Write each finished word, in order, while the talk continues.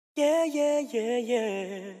Yeah, yeah, yeah,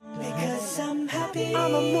 yeah. Because I'm happy,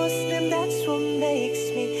 I'm a Muslim, that's what makes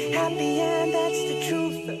me happy, and that's the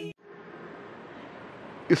truth.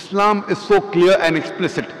 Islam is so clear and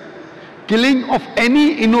explicit. Killing of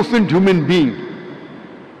any innocent human being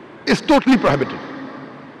is totally prohibited.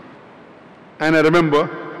 And I remember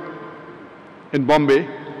in Bombay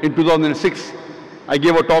in 2006, I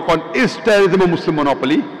gave a talk on is terrorism a Muslim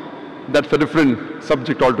monopoly? That's a different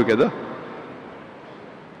subject altogether.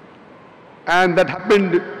 And that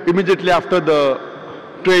happened immediately after the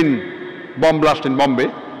train bomb blast in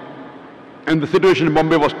Bombay. And the situation in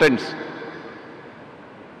Bombay was tense.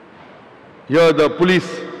 Here the police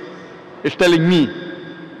is telling me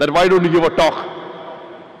that why don't you give a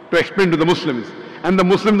talk to explain to the Muslims? And the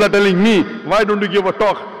Muslims are telling me, why don't you give a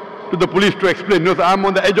talk to the police to explain? You know, I'm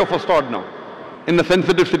on the edge of a sword now. In a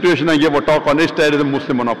sensitive situation, I gave a talk on is terrorism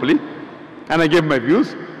Muslim monopoly, and I gave my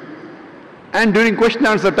views. And during question and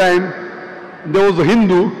answer time, there was a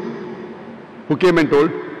Hindu who came and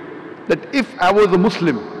told that if I was a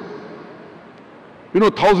Muslim, you know,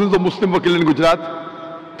 thousands of Muslims were killed in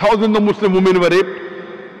Gujarat, thousands of Muslim women were raped,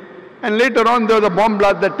 and later on there was a bomb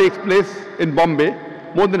blast that takes place in Bombay.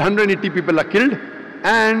 More than 180 people are killed,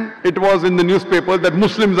 and it was in the newspaper that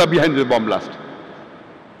Muslims are behind the bomb blast.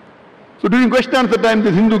 So during question and answer time,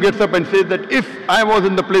 this Hindu gets up and says that if I was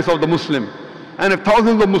in the place of the Muslim, and if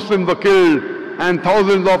thousands of Muslims were killed, and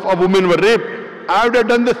thousands of women were raped, I would have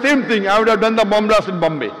done the same thing. I would have done the bomb blast in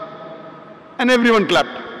Bombay. And everyone clapped.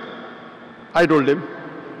 I told him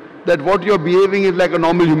that what you're behaving is like a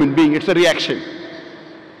normal human being. It's a reaction.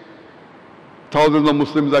 Thousands of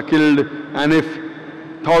Muslims are killed, and if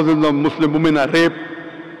thousands of Muslim women are raped.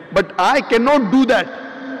 But I cannot do that.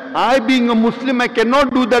 I, being a Muslim, I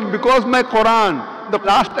cannot do that because my Quran, the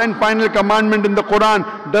last and final commandment in the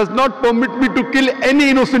Quran, does not permit me to kill any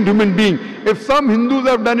innocent human being. If some Hindus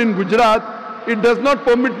have done in Gujarat, it does not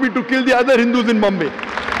permit me to kill the other Hindus in Bombay.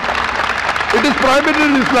 It is prohibited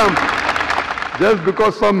in Islam. Just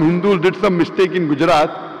because some Hindus did some mistake in Gujarat,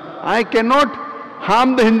 I cannot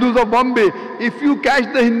harm the Hindus of Bombay. If you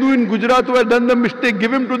catch the Hindu in Gujarat who has done the mistake,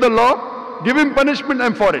 give him to the law, give him punishment,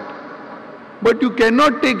 I'm for it. But you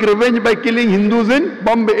cannot take revenge by killing Hindus in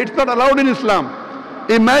Bombay. It's not allowed in Islam.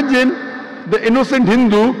 Imagine the innocent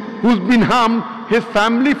Hindu who's been harmed, his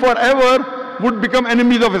family forever would become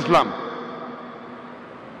enemies of Islam.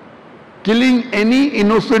 Killing any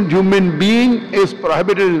innocent human being is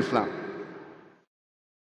prohibited in Islam.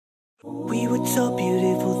 We were taught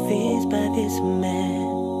beautiful things by this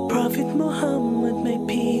man, Prophet Muhammad, may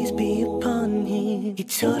peace be upon him. He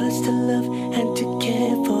taught us to love and to care.